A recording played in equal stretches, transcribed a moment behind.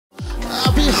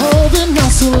holding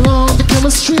on so long, the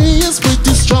chemistry is way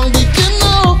too strong.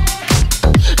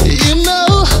 You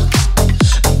know,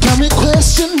 got me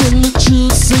questioning the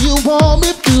truth. So you want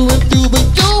me through and through, but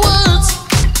your words,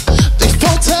 they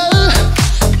falter.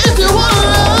 If you wanna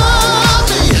love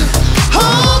me,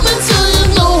 hold me till you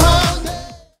know how.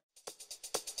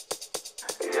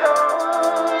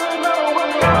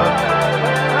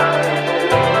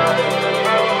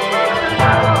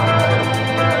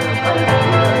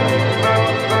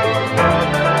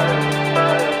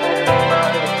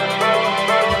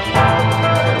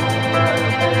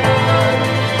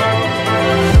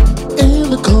 In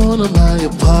the corner of my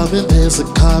apartment, there's a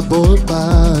cardboard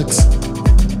box.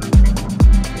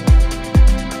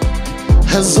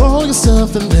 Has all your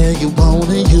stuff in there you want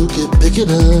and you can pick it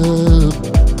up.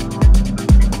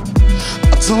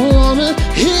 I don't wanna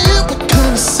hear what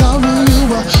kind of sorry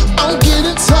you are. I'm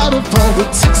getting tired of all the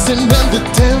texting and the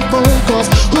damn phone calls.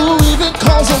 Who even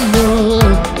calls on me?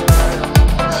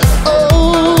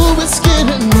 Oh, it's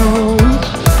getting old.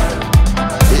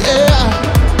 Yeah.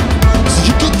 So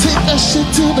you can take that shit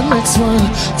to the next one.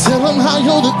 Tell them how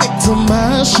you're the victim.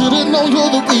 I should've known you're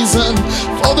the reason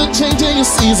for the change in your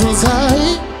seasons.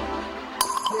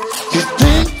 You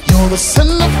think you're the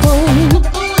centerfold.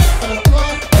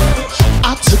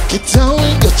 I took it down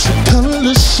and your true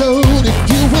colors showed. If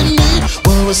you and me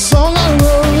were a song I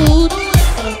wrote,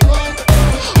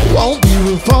 won't be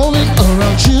revolving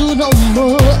around you no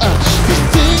more. You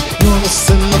think you're the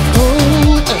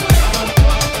centerfold.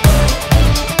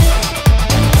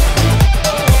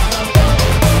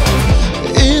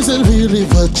 Is it really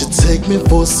what you take me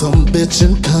for, some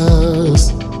bitchin'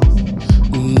 cuz?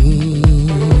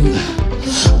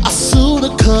 I sooner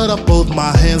cut up both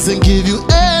my hands and give you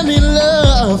any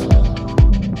love.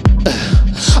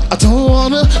 I don't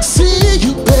wanna see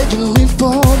you begging me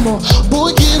for more.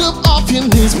 Boy, get up off your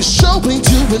knees, we're showing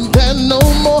doing that no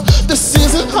more. This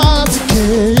isn't hard to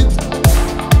get.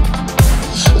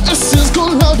 This is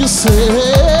gonna love yourself,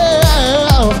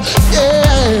 yeah.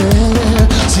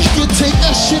 So you can take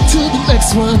that shit to the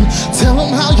next one. Tell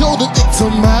them how you're the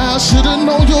victim. I should've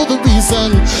known you're the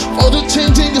reason for the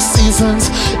change in your seasons.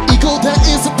 Ego, that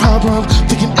is a problem.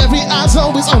 Thinking every eye's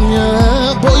always on you.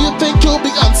 Boy, you think you're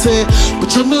Beyonce,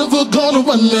 but you're never gonna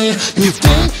run me. You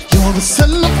think you're the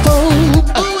centerfold.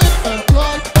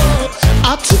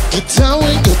 I took it down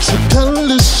when your true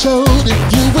colors showed. If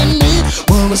you and me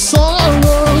were a song I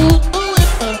wrote,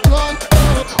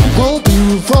 won't be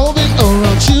revolving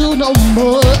around you no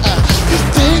more. You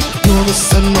think you're the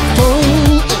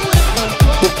centerfold,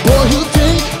 but boy, you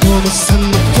think you're the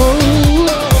centerfold.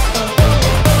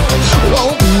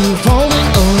 Won't be revolving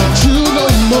around you no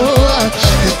more.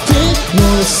 You think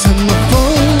you're the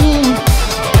centerfold.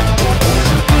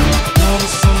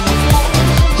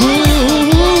 Ooh,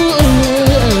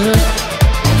 yeah.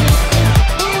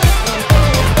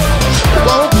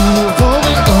 Won't be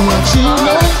revolving around you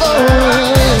no more.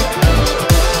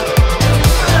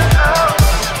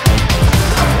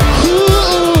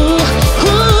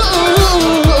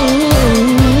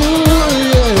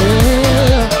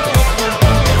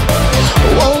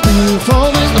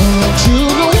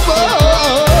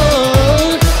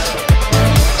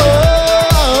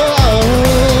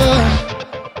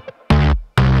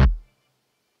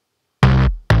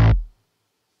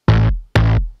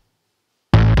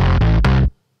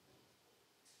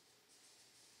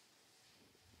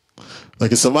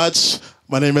 Thank you so much.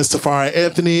 My name is TAFARI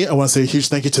Anthony. I want to say a huge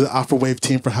thank you to the Afrowave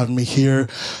team for having me here.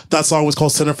 That song was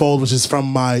called Centerfold, which is from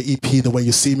my EP, The Way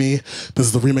You See Me. This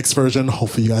is the remix version.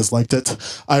 Hopefully you guys liked it.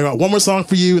 I got one more song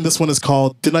for you, and this one is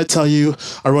called Didn't I Tell You?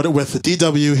 I wrote it with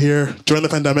DW here during the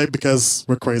pandemic because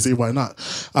we're crazy. Why not?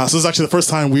 So this is actually the first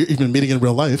time we're even meeting in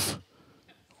real life.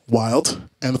 Wild.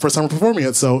 And the first time we're performing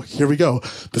it. So here we go.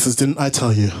 This is Didn't I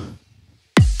Tell You?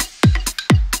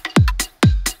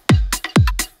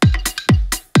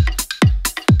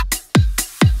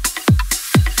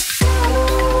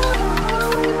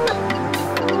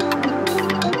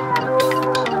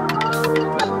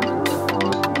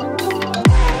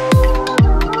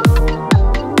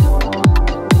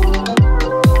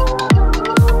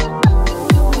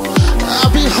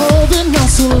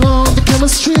 So long, the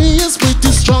chemistry is way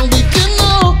too strong. You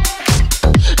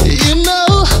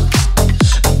know,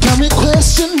 got me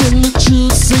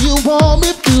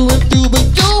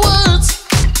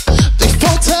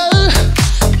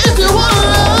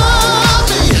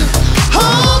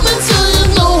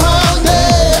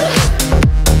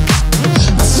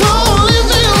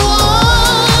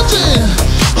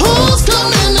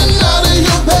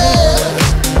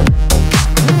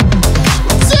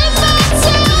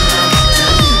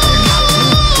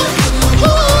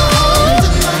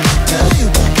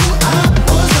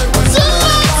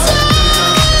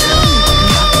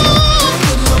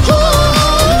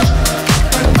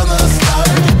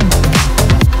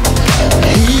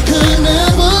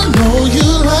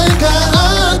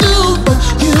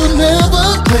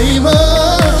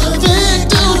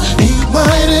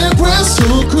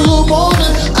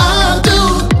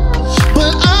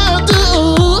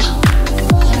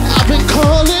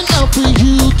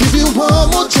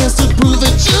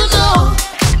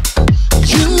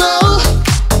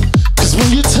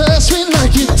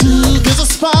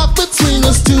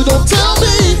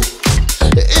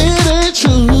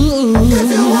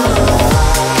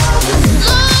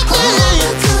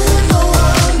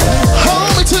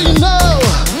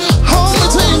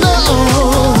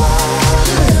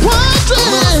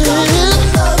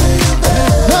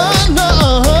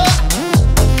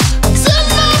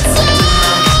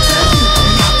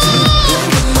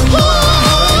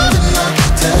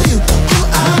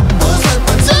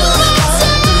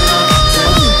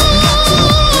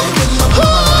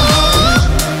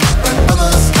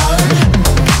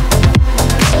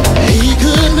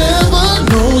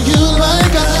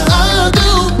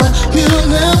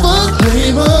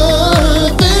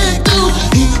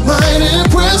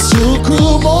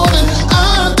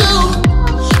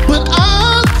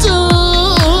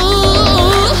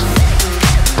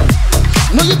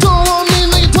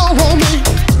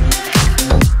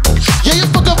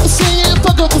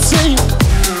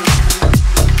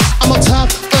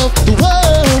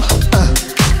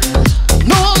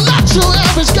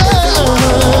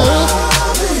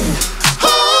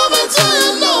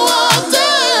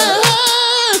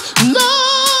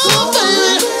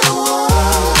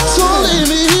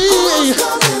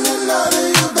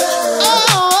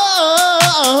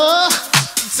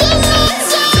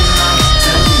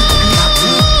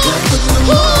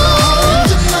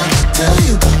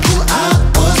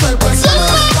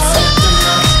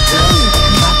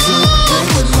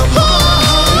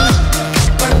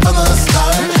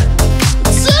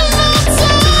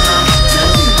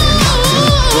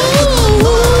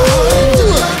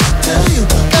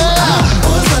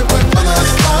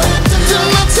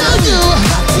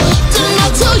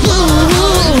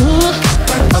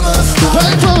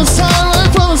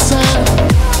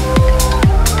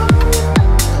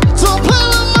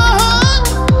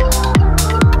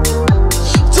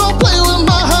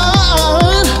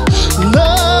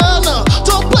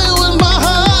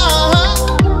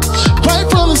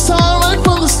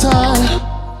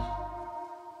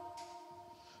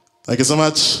Thank you so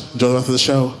much. Enjoy the rest of the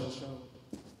show.